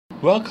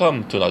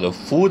Welcome to another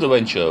food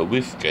adventure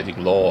with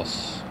Getting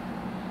Lost.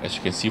 As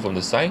you can see from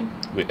the sign,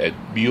 we're at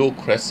Beo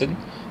Crescent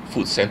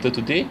Food Centre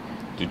today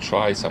to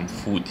try some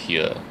food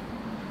here.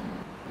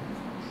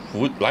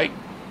 Food like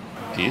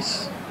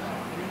this,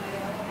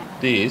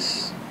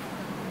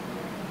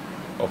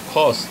 of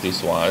course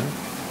this one,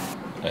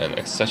 and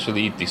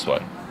especially this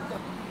one.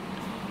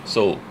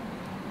 So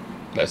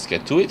let's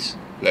get to it.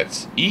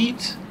 Let's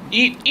eat.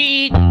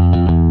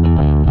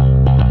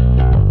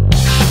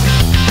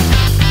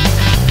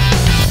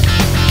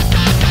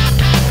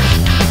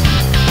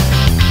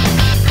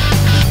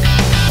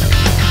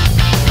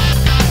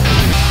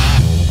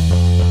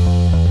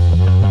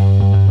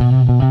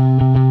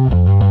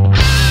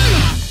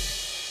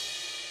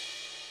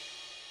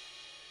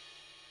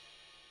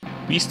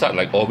 We start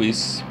like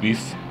always with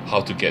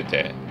how to get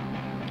there.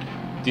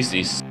 This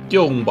is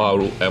Tiong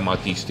Bahru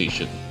MRT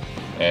station,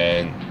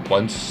 and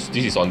once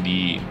this is on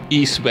the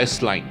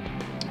east-west line.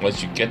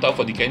 Once you get out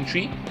for the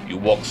gantry, you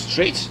walk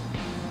straight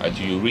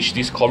until you reach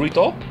this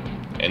corridor,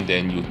 and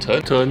then you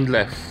turn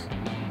left.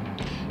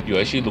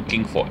 You're actually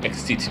looking for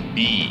exit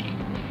B.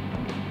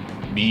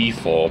 B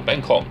for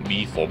Bangkok,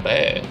 B for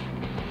Bear.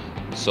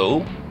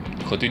 So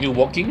continue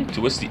walking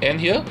towards the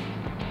end here,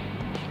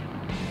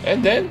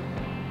 and then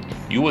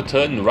you will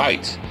turn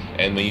right,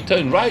 and when you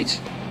turn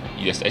right,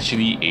 there's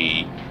actually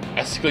a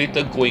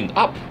escalator going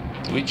up,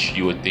 which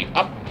you will take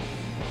up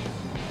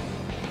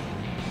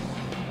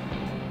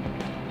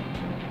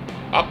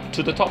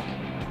to the top.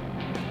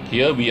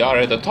 Here we are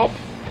at the top,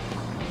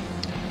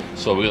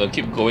 so we're gonna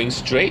keep going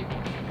straight.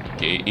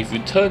 Okay, if you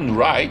turn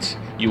right,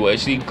 you will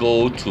actually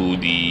go to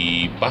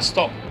the bus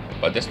stop,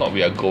 but that's not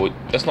where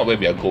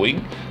we are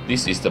going.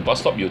 This is the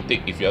bus stop you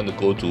take if you want to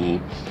go to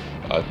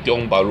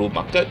Tiong Bahru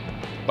market.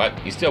 But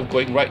instead of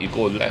going right, you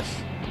go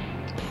left,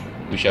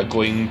 which are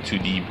going to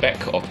the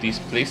back of this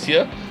place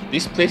here.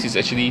 This place is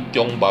actually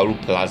Tiong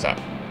Bahru Plaza.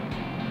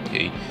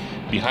 Okay,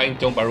 behind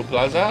Tiong Bahru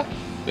Plaza,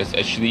 there's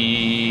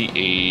actually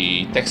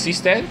a taxi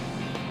stand,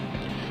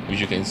 which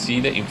you can see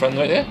there in front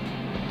right there,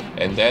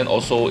 and then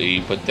also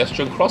a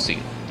pedestrian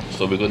crossing.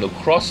 So we're going to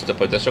cross the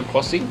pedestrian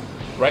crossing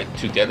right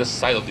to the other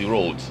side of the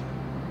road.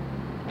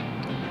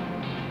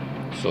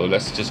 So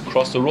let's just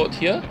cross the road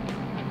here.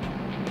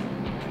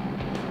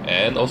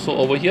 And also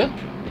over here,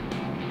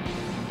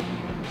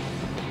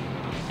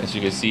 as you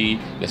can see,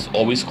 there's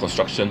always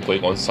construction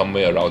going on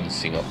somewhere around in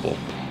Singapore.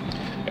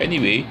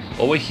 Anyway,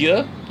 over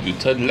here, you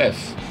turn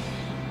left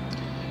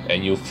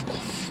and you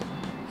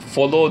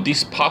follow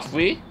this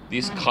pathway,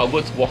 this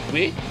covered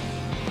walkway,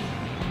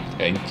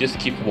 and just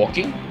keep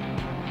walking.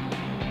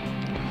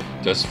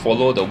 Just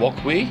follow the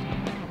walkway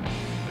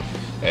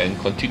and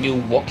continue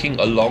walking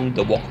along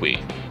the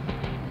walkway.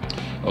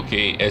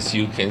 Okay, as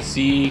you can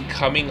see,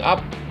 coming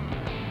up,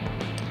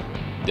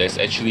 there's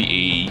actually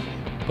a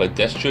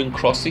pedestrian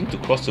crossing to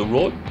cross the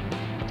road.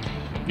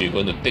 We're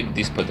going to take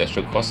this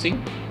pedestrian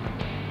crossing.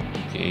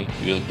 Okay,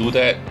 we'll do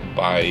that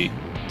by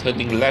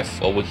turning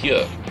left over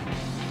here.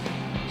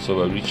 So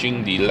we're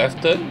reaching the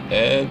left turn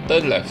and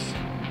turn left.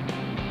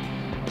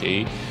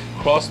 Okay,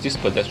 cross this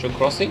pedestrian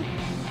crossing,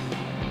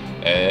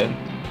 and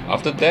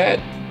after that,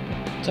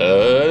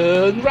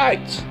 turn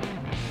right.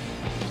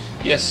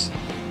 Yes,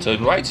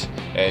 turn right,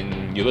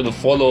 and you're going to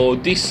follow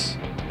this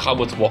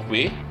covered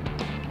walkway,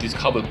 this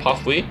covered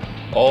pathway,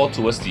 all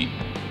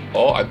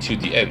until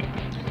the end.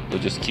 So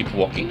just keep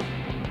walking.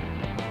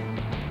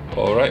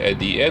 Alright, at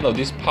the end of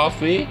this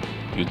pathway,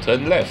 you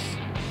turn left,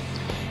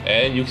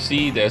 and you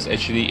see there's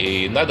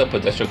actually another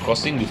pedestrian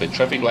crossing with a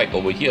traffic light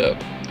over here.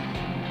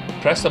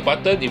 Press the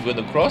button if you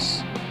want to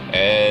cross,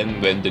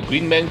 and when the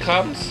green man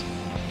comes,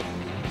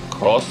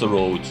 cross the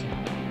road.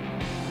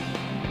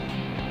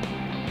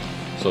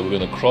 So we're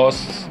going to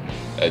cross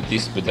at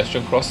this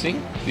pedestrian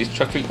crossing, this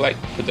traffic light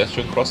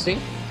pedestrian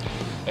crossing.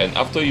 And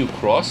after you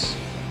cross,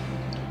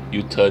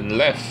 you turn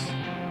left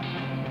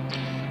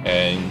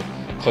and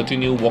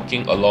continue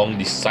walking along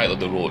the side of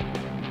the road.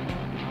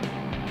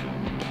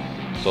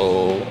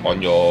 So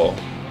on your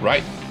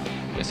right,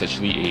 there's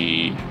actually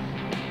a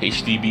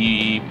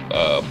HDB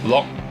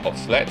block of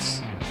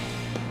flats.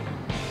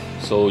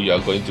 So you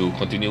are going to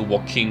continue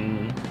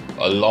walking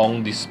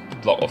along this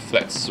block of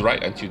flats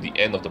right until the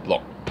end of the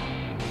block.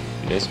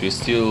 Yes, we're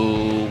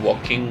still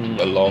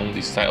walking along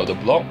the side of the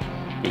block.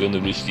 We're going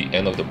to reach the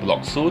end of the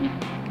block soon.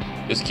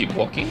 Just keep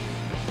walking.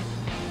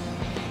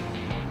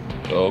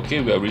 Okay,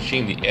 we are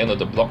reaching the end of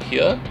the block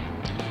here.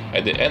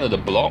 At the end of the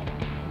block,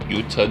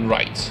 you turn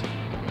right.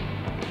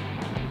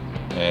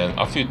 And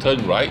after you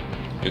turn right,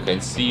 you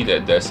can see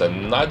that there's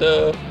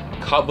another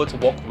covered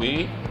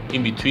walkway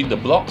in between the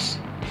blocks.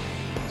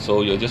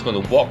 So you're just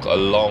going to walk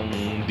along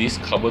this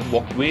covered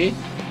walkway,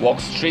 walk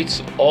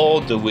straight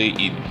all the way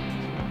in.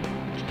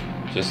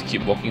 Just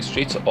keep walking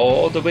straight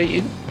all the way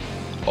in.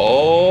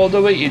 All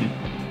the way in.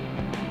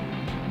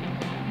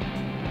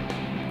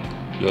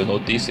 You'll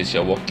notice as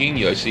you're walking,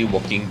 you're actually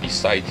walking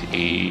beside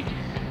a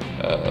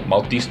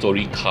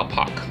multi-story car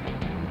park.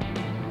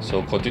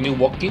 So continue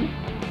walking,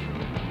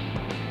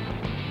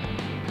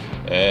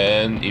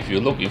 and if you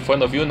look in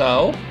front of you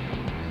now,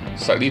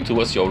 slightly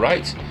towards your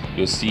right,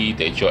 you'll see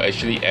that you're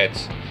actually at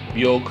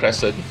Beo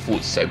Crescent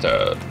Food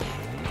Centre.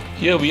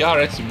 Here we are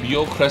at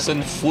Beo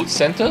Crescent Food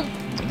Centre.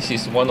 This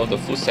is one of the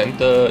food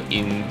centre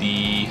in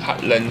the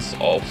heartlands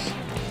of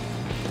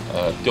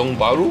Tiong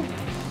Bahru,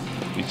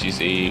 which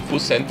is a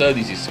food centre.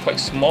 This is quite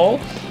small.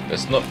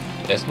 There's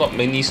not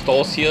many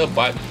stalls here,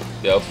 but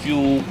there are a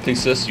few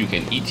places you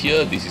can eat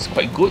here. This is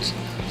quite good.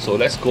 So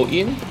let's go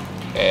in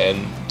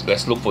and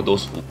let's look for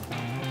those food.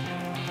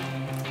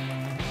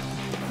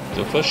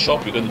 The first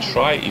shop we're going to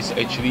try is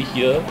actually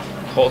here,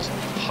 called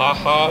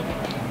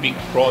Big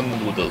Prawn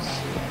Noodles,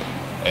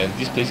 and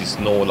this place is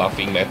no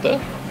laughing matter.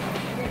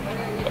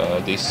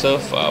 They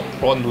serve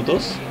prawn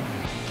noodles.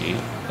 Okay,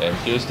 and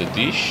here's the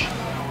dish.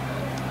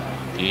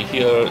 Okay,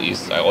 here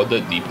is, I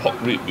ordered the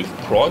pork rib with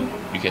prawn.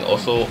 You can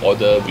also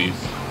order with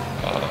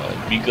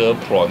bigger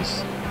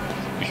prawns,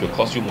 which will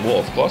cost you more,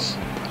 of course.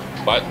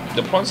 But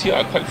the prawns here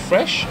are quite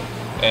fresh,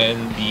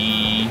 and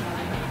the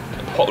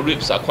pork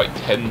ribs are quite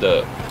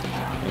tender.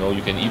 You know,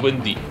 you can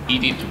even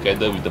eat it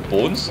together with the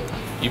bones,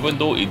 even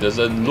though it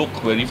doesn't look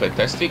very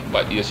fantastic,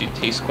 but it actually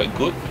tastes quite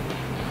good.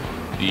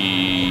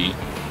 The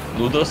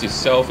noodles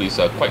itself is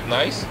quite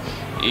nice.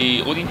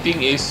 The only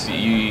thing is,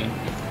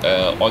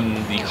 on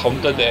the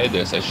counter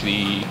there's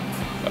actually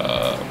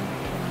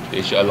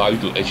they should allow you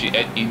to actually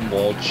add in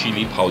more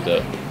chili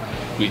powder,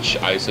 which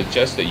I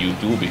suggest that you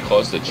do,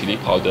 because the chili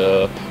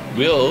powder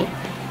will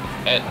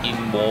add in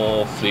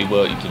more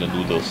flavor into the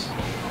noodles.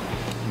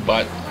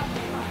 But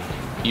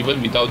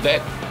even without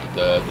that,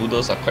 the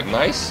noodles are quite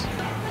nice,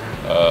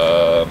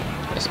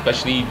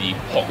 especially the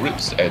pork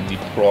ribs and the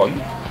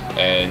prawn.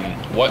 And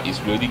what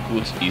is really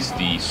good is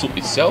the soup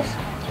itself.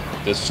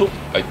 The soup,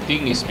 I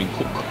think, has been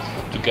cooked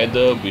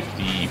together with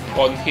the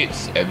prawn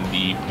heads and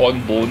the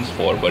prawn bones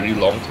for a very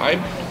long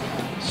time,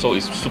 so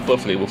it's super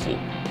flavorful.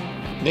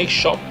 Next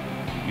shop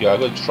we are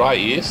going to try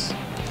is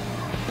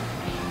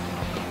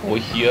over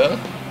here,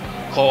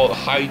 called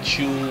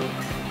Hainanese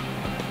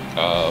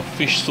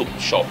fish soup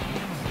shop.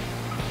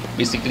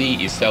 Basically,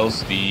 it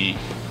sells the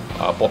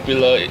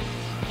popular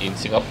in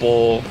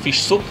Singapore fish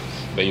soup,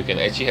 where you can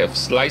actually have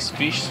sliced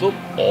fish soup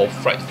or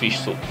fried fish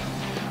soup,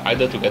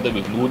 either together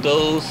with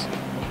noodles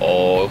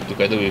or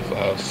together with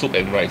soup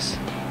and rice.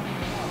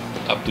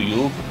 Up to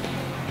you.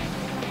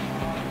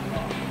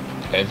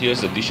 And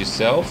here's the dish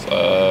itself.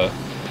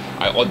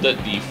 I ordered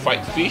the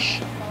fried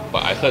fish,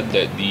 but I heard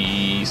that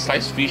the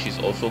sliced fish is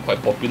also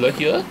quite popular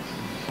here.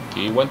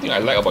 Okay, one thing I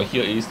like about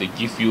here is they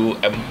give you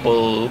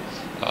ample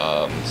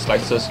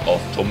slices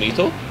of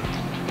tomato.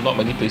 Not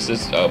many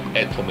places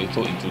add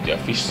tomato into their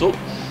fish soup.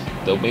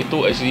 The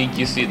tomato actually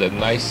gives it a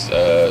nice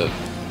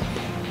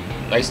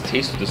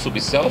taste to the soup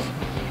itself,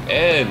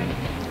 and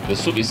the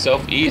soup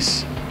itself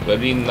is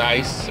very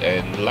nice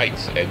and light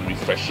and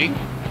refreshing.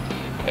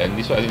 And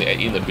this one I need to add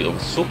in a bit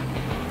of soup.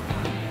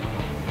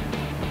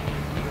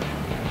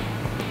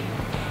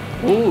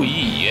 Oh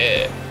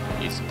yeah,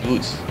 it's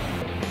good.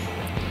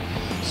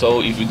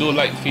 So if you do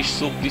like fish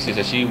soup, this is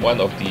actually one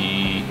of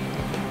the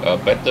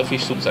better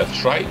fish soups I've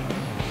tried.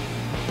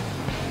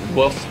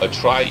 Worth a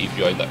try if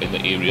you're in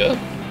the area,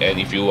 and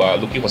if you are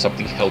looking for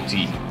something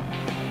healthy.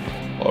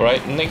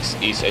 Alright,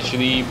 next is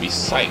actually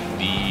beside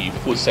the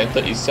food center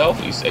itself.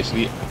 It's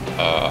actually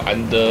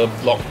under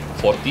block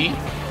 40,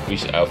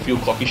 which are a few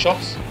coffee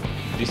shops.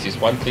 This is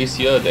one place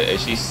here that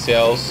actually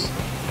sells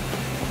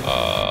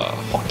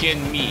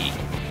Hokkien mee.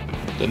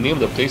 The name of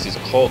the place is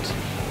called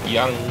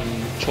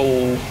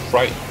Zhow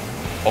fried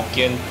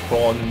Hokkien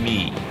prawn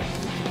mee,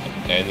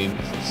 and it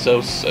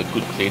serves a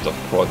good plate of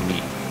prawn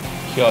mee.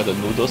 Here are the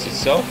noodles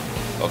itself.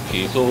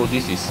 Okay, so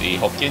this is a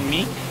Hokkien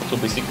mee. So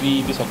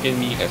basically, this Hokkien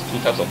mee has two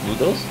types of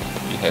noodles.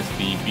 It has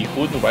the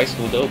bihun rice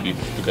noodle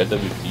together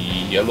with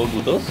the yellow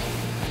noodles,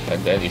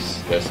 and then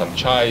there's some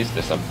chives,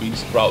 there's some bean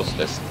sprouts,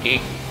 there's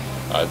egg,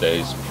 there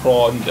is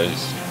prawn, there is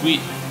squid,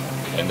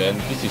 and then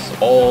this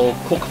is all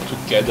cooked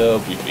together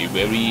with a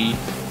very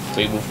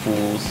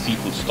flavorful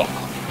seafood stock.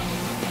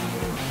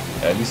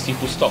 And these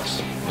seafood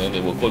stocks, then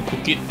they will go and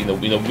cook it in a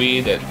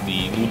way that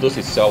the noodles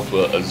itself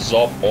will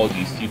absorb all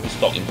the seafood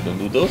stock into the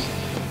noodles,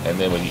 and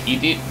then when you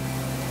eat it,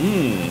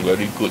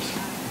 very good.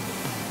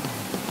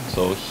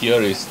 So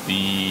here is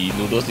the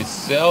noodles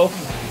itself.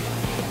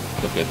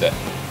 Look at that.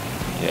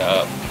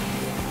 Yeah,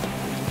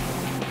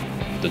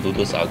 the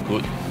noodles are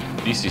good.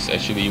 This is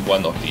actually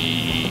one of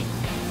the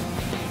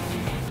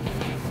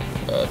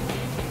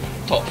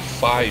top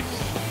 5,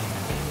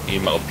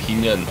 in my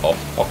opinion, of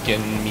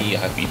Hokkien mee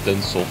I've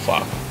eaten so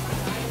far.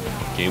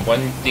 Okay,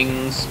 one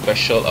thing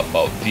special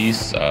about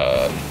this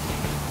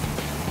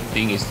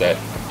thing is that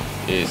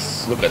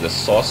look at the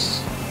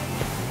sauce.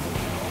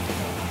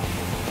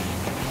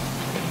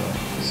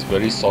 It's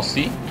very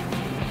saucy.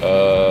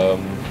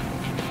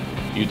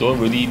 You don't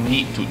really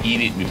need to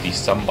eat it with the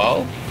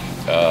sambal.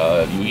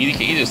 You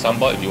can eat it with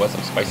sambal if you want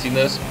some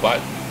spiciness,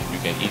 but you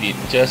can eat it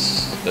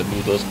just the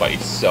noodles by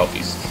itself.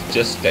 It's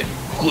just that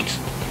good.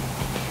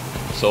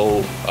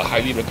 So a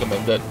highly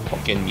recommended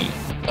Hokkien mee.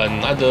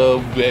 Another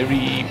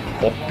very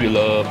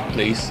popular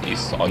place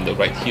is on the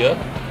right here,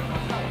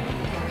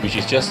 which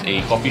is just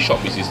a coffee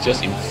shop, which is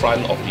just in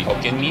front of the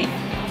Hokkien Mee,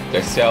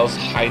 that sells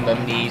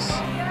Hainanese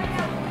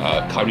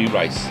curry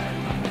rice.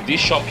 This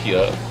shop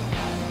here,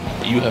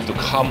 you have to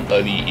come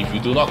early. If you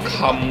do not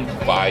come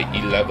by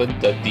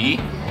 11:30,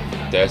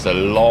 there's a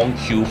long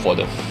queue for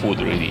the food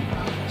already.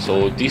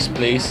 So this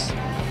place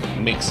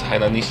makes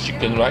Hainanese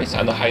chicken rice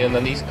and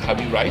Hainanese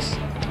curry rice,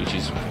 which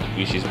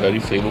is very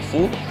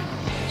flavorful.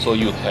 So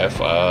you have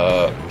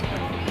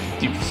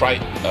deep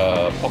fried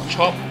pork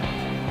chop,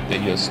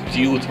 then your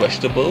stewed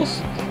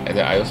vegetables, and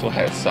then I also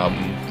had some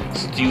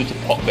stewed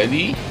pork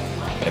belly,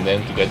 and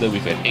then together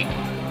with an egg.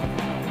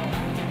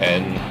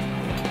 And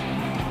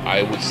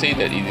I would say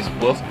that it is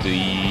worth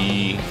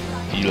the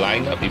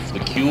lineup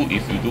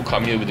if you do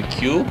come here with the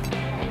queue.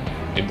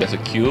 If there's a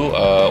queue,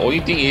 only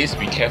thing is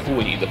be careful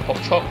when you eat the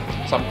pork chop.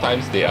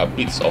 Sometimes there are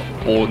bits of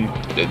bone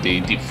that they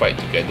deep fried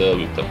together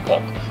with the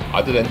pork.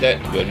 Other than that,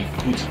 very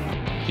good.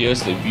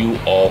 Here's the view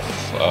of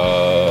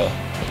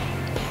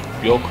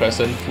Beo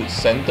Crescent Food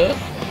Centre.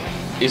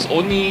 It's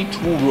only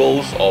 2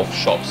 rows of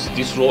shops,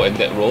 this row and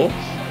that row,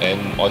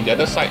 and on the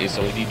other side is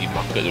already the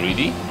market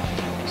already.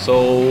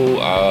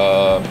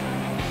 So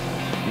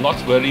not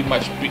very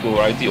much big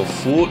variety of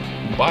food,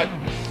 but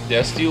there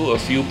are still a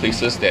few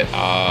places that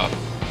are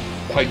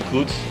quite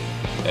good,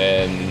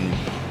 and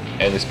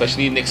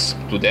especially next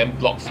to them,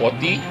 block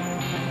 40,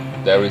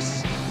 there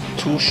is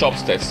 2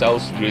 shops that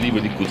sells really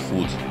good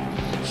food.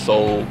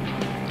 So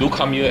do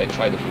come here and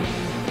try the food.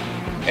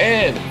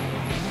 And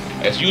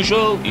as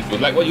usual, if you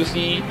like what you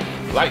see,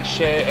 like,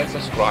 share and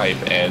subscribe,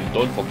 and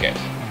don't forget,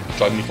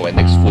 join me for my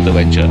next food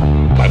adventure.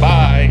 Bye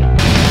bye.